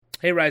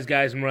Hey, Rise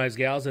Guys and Rise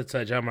Gals, it's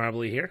John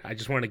Marbley here. I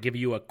just want to give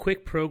you a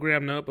quick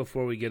program note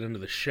before we get into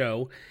the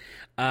show.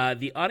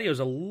 The audio is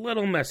a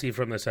little messy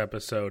from this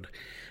episode.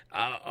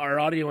 Our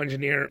audio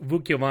engineer,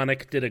 Vuk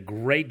Jovanik, did a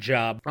great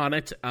job on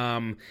it.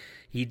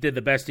 He did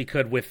the best he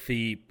could with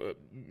the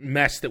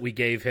mess that we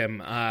gave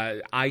him.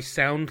 I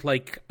sound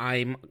like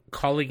I'm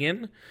calling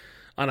in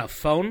on a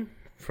phone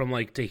from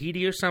like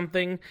Tahiti or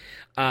something.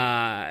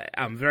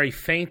 I'm very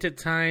faint at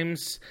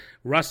times.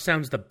 Russ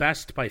sounds the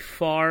best by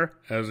far,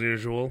 as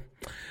usual.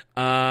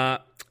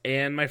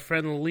 And my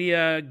friend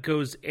Leah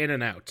goes in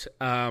and out.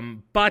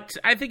 But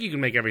I think you can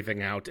make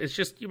everything out. It's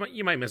just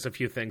you might miss a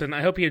few things. And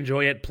I hope you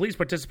enjoy it. Please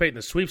participate in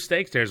the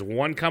sweepstakes. There's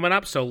one coming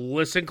up, so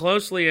listen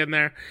closely in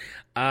there.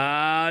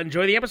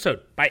 Enjoy the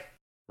episode. Bye.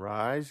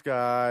 Rise,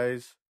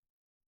 guys.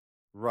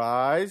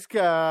 Rise,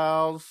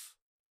 gals.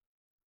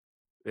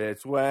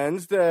 It's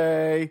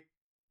Wednesday.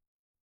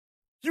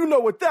 You know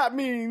what that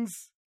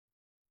means.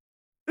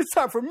 It's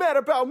time for Mad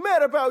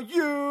About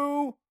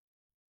You.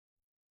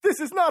 This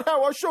is not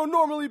how our show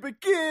normally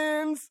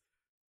begins,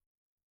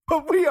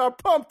 but we are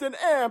pumped and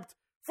amped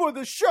for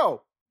the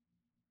show.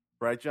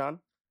 Right, John?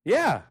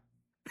 Yeah.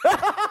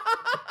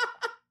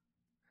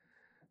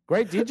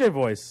 Great DJ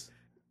voice.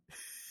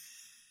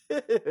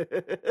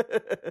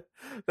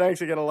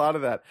 Thanks, I get a lot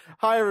of that.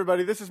 Hi,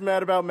 everybody. This is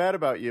Mad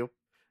About You.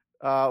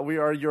 We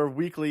are your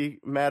weekly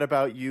Mad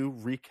About You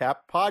recap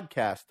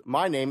podcast.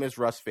 My name is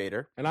Russ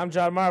Fader. And I'm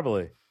John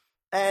Marbley.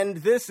 And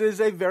this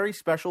is a very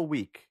special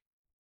week.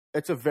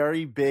 It's a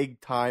very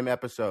big time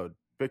episode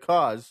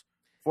because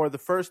for the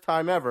first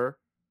time ever,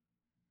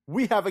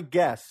 we have a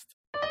guest.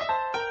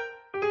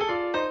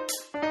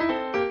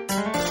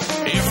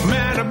 If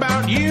Mad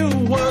About You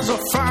was a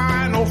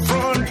final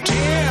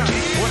frontier,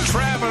 we're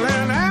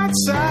traveling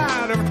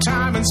outside of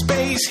time and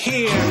space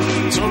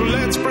here. So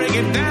let's break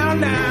it down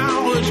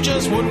now. It's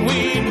just what we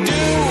do.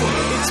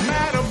 It's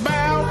Mad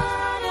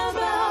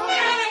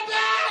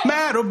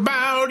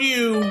About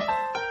You.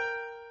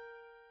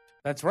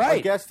 That's right. Our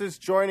guest is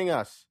joining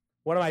us.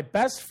 One of my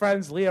best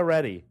friends, Leah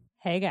Reddy.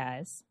 Hey,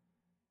 guys.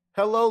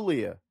 Hello,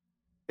 Leah.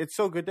 It's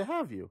so good to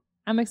have you.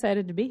 I'm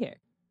excited to be here.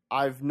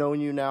 I've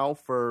known you now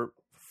for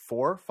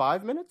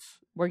 4-5 minutes.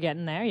 We're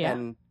getting there, yeah.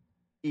 And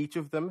each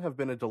of them have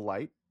been a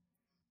delight.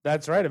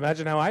 That's right.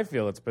 Imagine how I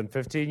feel. It's been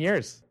 15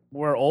 years.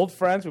 We're old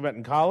friends. We met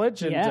in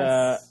college. And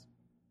Yes.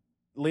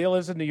 Leah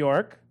lives in New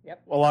York,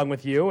 along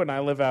with you, and I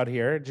live out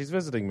here, and she's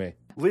visiting me.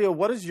 Leah,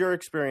 what is your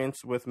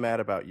experience with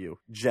Mad About You,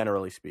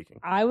 generally speaking?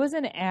 I was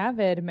an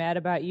avid Mad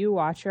About You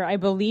watcher. I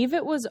believe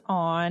it was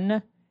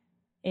on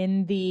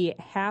in the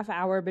half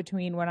hour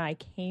between when I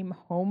came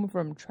home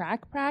from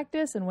track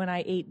practice and when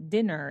I ate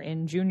dinner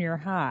in junior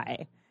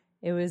high.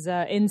 It was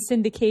in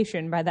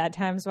syndication by that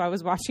time, so I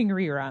was watching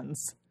reruns.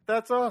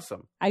 That's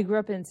awesome. I grew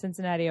up in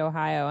Cincinnati,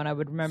 Ohio, and I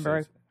would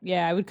remember,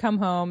 I would come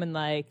home and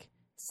like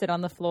sit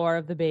on the floor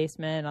of the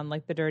basement on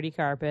like the dirty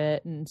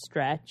carpet and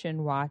stretch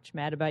and watch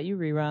Mad About You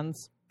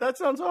reruns. That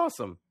sounds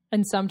awesome.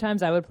 And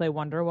sometimes I would play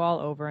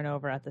Wonderwall over and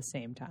over at the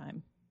same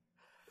time.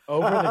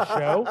 Over the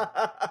show?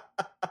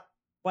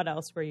 What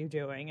else were you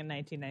doing in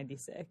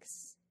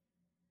 1996?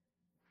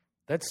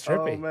 That's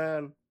trippy. Oh,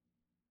 man.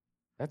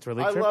 That's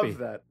really I trippy. love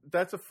that.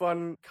 That's a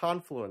fun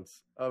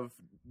confluence of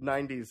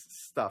 90s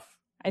stuff.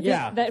 I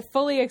think that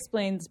fully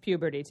explains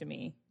puberty to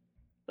me.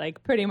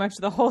 Like pretty much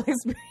the whole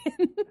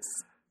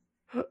experience.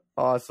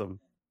 Awesome.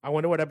 I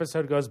wonder what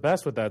episode goes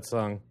best with that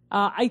song.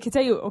 I could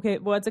tell you, okay,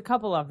 well, it's a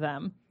couple of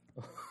them.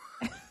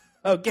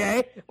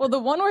 Okay. Well, the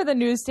one where the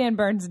newsstand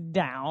burns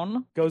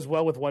down. Goes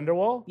well with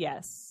Wonderwall?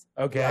 Yes.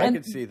 Okay. I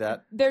can see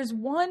that. There's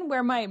one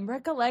where my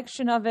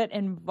recollection of it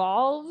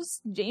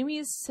involves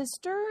Jamie's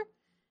sister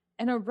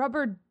and a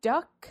rubber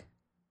duck.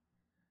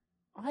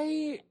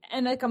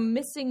 And like a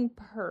missing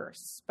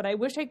purse. But I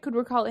wish I could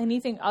recall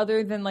anything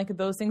other than like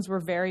those things were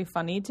very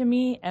funny to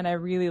me, and I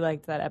really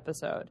liked that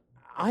episode.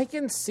 I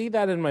can see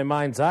that in my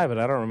mind's eye, but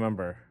I don't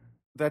remember.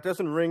 That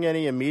doesn't ring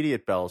any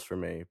immediate bells for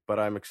me, but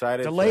I'm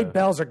excited. Delayed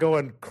bells are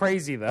going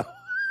crazy, though.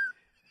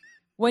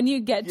 When you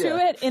get to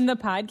it in the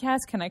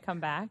podcast, can I come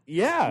back?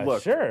 Yeah,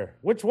 Look. sure.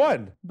 Which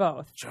one?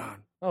 Both.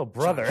 John. Oh,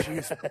 brother.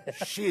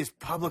 She is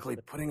publicly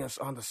putting us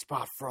on the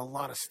spot for a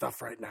lot of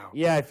stuff right now.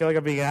 Yeah, I feel like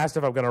I'm being asked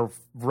if I'm going to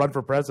run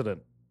for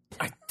president.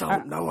 I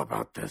don't know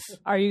about this.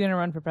 Are you going to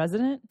run for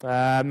president?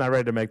 I'm not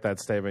ready to make that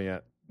statement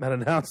yet. That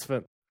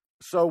announcement.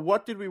 So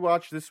what did we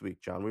watch this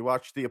week, John? We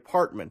watched The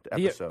Apartment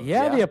episode.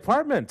 The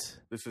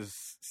Apartment. This is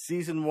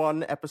season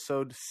 1,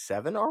 episode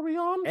 7, are we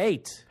on?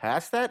 8.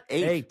 Past that?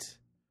 8. 8.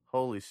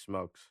 Holy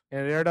smokes.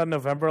 And it aired on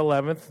November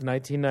 11th,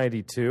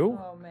 1992.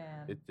 Oh,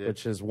 man. It did.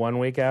 Which is 1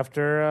 week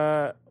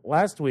after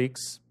last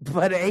week's,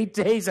 but 8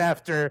 days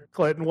after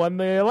Clinton won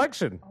the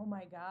election. Oh,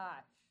 my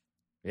gosh.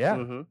 Yeah.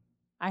 Mm-hmm.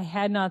 I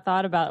had not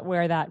thought about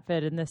where that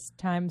fit in this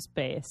time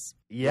space.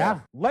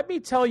 Yeah. Let me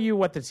tell you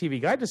what the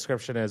TV Guide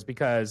description is,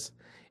 because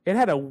it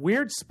had a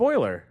weird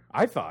spoiler,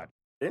 I thought.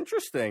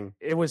 Interesting.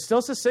 It was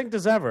still succinct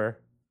as ever.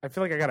 I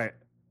feel like I got to...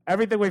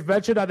 Everything we've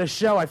mentioned on the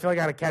show, I feel like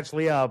I got to catch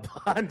Leah up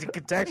on to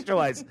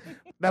contextualize.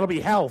 That'll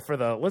be hell for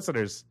the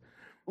listeners.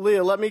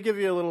 Leah, let me give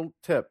you a little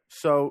tip.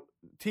 So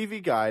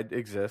TV Guide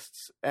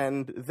exists,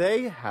 and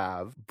they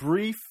have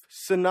brief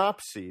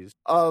synopses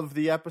of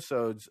the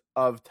episodes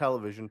of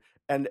television,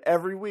 and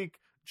every week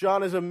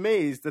John is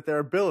amazed at their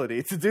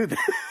ability to do this.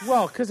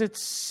 Well, because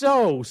it's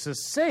so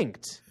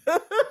succinct.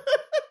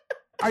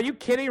 Are you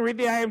kidding? Read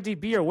the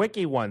IMDb or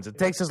Wiki ones. It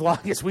takes as long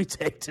as we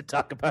take to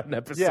talk about an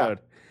episode.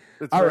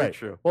 It's All very right.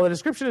 true. Well, the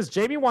description is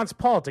Jamie wants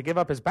Paul to give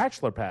up his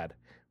bachelor pad,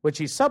 which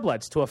he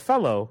sublets to a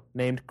fellow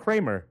named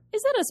Kramer.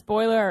 Is that a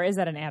spoiler or is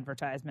that an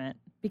advertisement?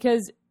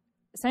 Because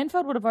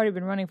Seinfeld would have already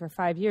been running for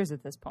 5 years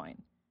at this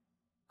point.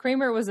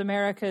 Kramer was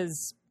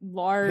America's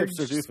large,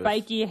 Hipster doofus.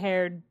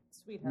 spiky-haired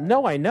sweetheart.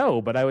 No, I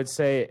know, but I would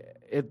say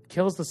it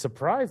kills the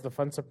surprise, the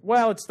fun.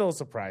 Well, it's still a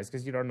surprise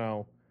because you don't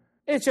know.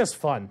 It's just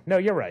fun. No,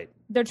 you're right.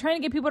 They're trying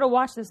to get people to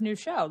watch this new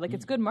show. Like,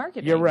 it's good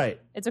marketing. You're right.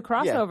 It's a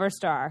crossover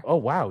star. Oh,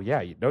 wow. Yeah,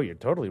 you're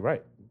totally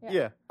right.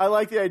 Yeah. I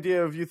like the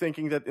idea of you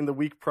thinking that in the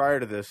week prior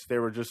to this, they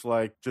were just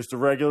like, just a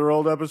regular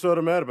old episode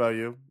of Mad About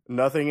You.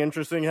 Nothing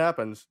interesting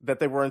happens. That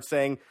they weren't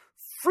saying,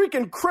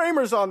 freaking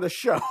Kramer's on the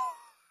show.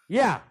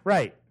 Yeah,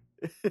 right.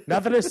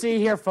 Nothing to see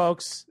here,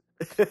 folks.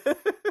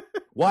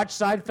 Watch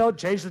Seinfeld,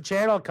 change the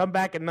channel, come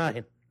back at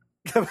 9.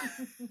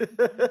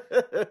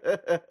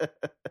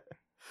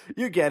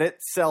 You get it.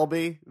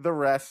 Selby, the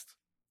rest.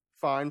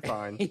 Fine.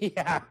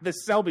 Yeah, the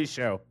Selby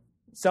show.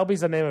 Selby's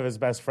the name of his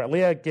best friend.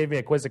 Leah gave me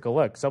a quizzical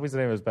look. Selby's the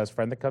name of his best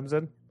friend that comes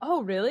in.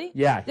 Oh, really?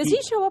 Yeah. Does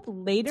he show up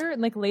later, in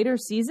like later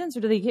seasons,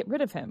 or do they get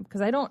rid of him?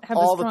 Because I don't have a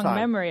All the strong time.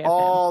 memory of him.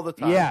 All the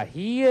time. Yeah,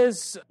 he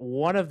is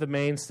one of the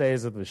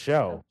mainstays of the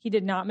show. He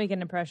did not make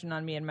an impression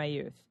on me in my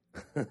youth.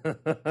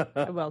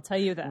 I will tell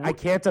you that. I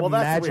can't Well,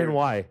 that's imagine weird.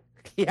 why.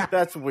 Yeah.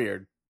 That's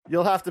weird.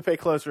 You'll have to pay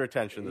closer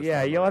attention this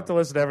Yeah, time you'll around. have to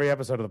listen to every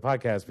episode of the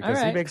podcast because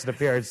All he right. makes an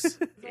appearance.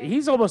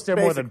 He's almost there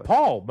more than Basically.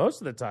 Paul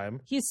most of the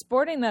time. He's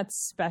sporting that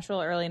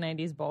special early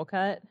 90s bowl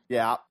cut.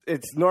 Yeah,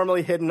 it's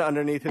normally hidden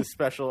underneath his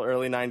special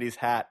early 90s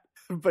hat.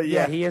 But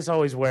Yeah, yeah, he is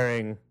always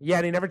wearing... Yeah,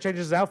 and he never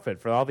changes his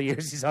outfit for all the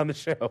years he's on the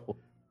show.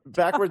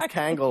 backwards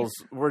Kangles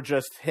were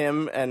just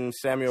him and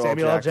Samuel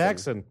L.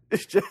 Jackson.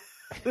 It's just-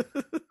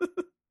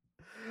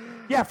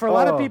 Yeah, for a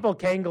lot of Oh. people,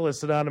 Kangle is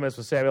synonymous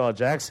with Samuel L.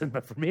 Jackson,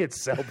 but for me,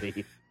 it's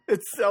Selby.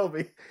 it's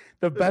Selby.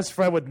 The best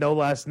friend with no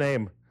last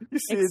name. You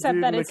see Except a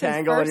dude that in the it's his Kangle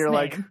and first you're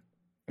like, name.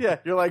 yeah,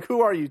 you're like,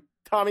 who are you,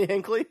 Tommy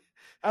Hinckley?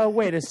 Oh,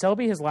 wait, is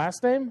Selby his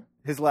last name?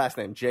 His last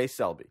name, Jay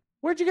Selby.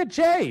 Where'd you get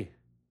Jay?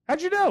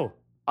 How'd you know?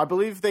 I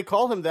believe they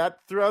call him that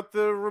throughout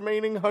the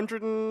remaining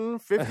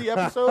 150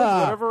 episodes,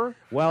 whatever.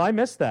 Well, I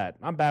missed that.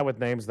 I'm bad with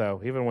names,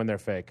 though, even when they're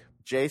fake.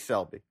 Jay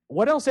Selby.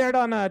 What else aired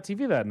on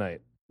TV that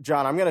night?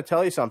 John, I'm going to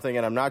tell you something,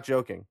 and I'm not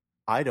joking.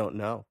 I don't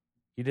know.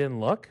 You didn't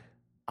look?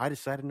 I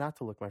decided not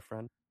to look, my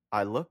friend.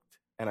 I looked,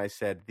 and I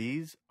said,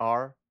 these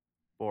are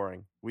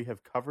boring. We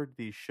have covered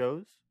these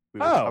shows. We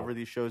will Oh. cover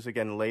these shows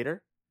again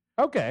later,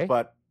 Okay.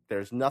 but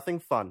there's nothing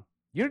fun.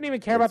 You didn't even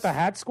care about the It's-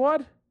 Hat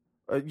Squad?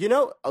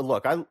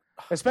 Look,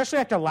 Especially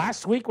after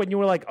last week when you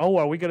were like, oh,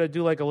 are we going to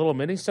do like a little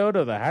mini-sode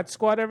of the Hat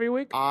Squad every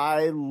week?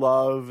 I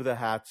love the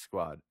Hat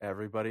Squad.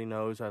 Everybody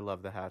knows I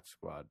love the Hat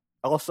Squad.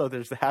 Also,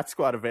 there's the Hat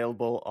Squad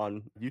available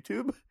on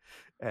YouTube,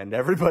 and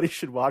everybody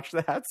should watch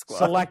the Hat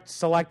Squad.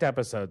 Select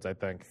episodes, I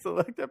think.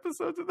 Select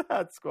episodes of the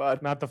Hat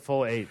Squad. Not the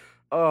full 8.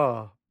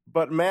 Oh,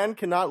 but man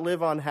cannot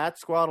live on Hat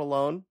Squad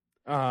alone,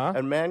 Uh-huh.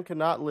 and man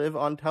cannot live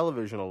on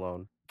television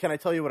alone. Can I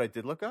tell you what I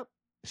did look up?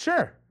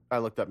 Sure. I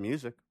looked up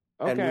music,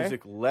 Okay. and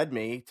music led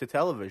me to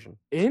television.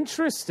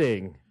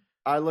 Interesting.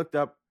 I looked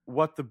up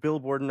what the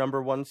Billboard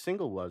 #1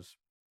 single was.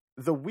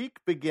 The week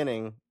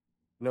beginning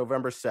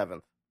November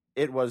 7th,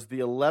 it was the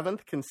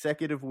 11th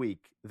consecutive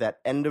week that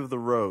End of the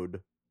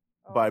Road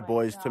by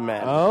Boys to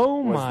Men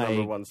Oh was my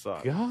 #1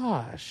 song.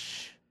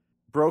 gosh.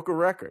 Broke a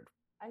record.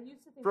 I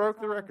used to think Broke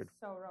that the song record. was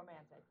so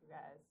romantic, you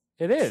guys.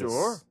 It is.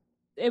 Sure.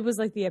 It was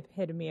like the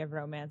epitome of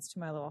romance to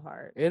my little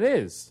heart. It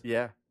is.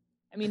 Yeah.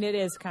 I mean, it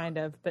is kind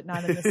of, but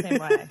not in the same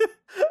way.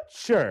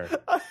 Sure.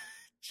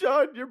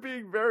 John, you're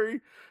being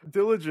very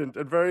diligent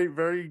and very,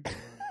 very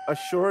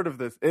assured of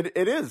this. It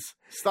is.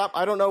 Stop.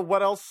 I don't know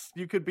what else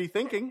you could be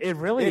thinking. It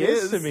really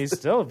is to me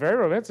still a very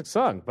romantic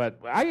song, but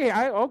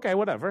I okay,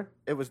 whatever.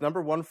 It was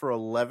 #1 for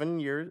 11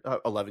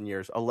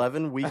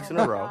 weeks in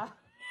a row.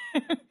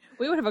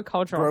 We would have a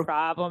cultural Broke-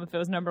 problem if it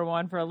was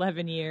 #1 for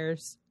 11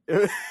 years.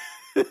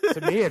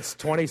 To me, it's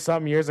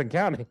 20-something years and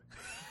counting.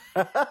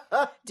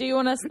 Do you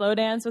want to slow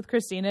dance with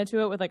Christina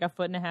to it with like a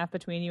foot and a half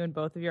between you and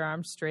both of your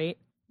arms straight?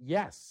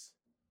 Yes.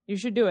 You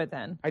should do it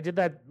then. I did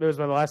that. It was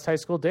my last high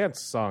school dance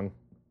song,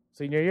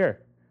 senior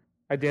year.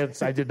 I did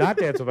not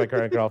dance with my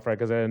current girlfriend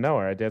because I didn't know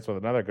her. I danced with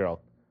another girl.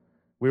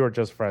 We were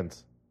just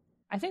friends.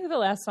 I think the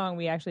last song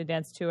we actually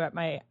danced to at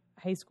my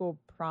high school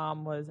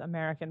prom was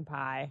American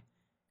Pie,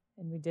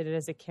 and we did it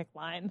as a kick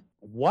line.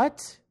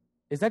 What?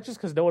 Is that just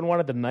because no one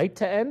wanted the night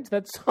to end?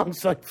 That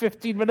song's like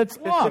 15 minutes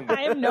long.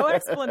 I have no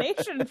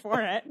explanation for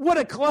it. What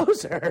a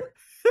closer.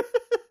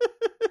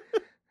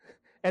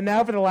 And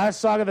now for the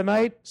last song of the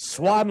night,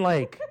 Swan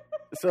Lake.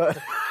 So